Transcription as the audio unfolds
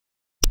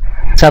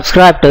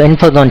Subscribe to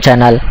InfoZone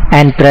channel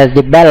and press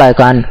the bell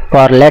icon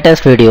for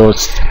latest videos.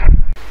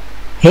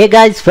 Hey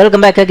guys,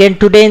 welcome back again.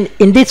 Today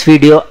in this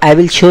video I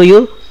will show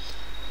you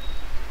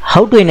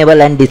how to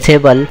enable and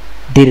disable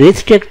the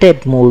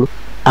restricted mode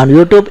on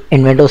YouTube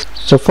in Windows.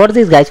 So for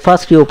this guys,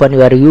 first you open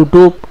your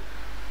YouTube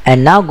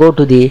and now go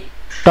to the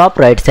top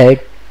right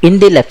side. In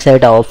the left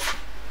side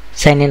of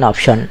sign in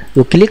option,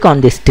 you click on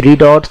these three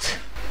dots.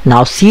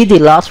 Now see the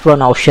last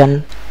one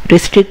option,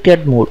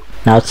 restricted mode.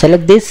 Now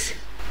select this,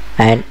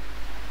 and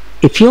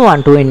if you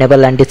want to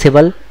enable and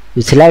disable,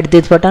 you select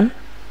this button.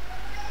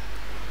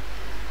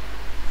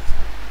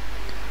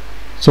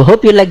 So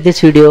hope you like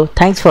this video.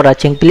 Thanks for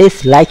watching.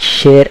 Please like,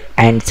 share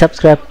and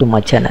subscribe to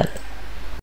my channel.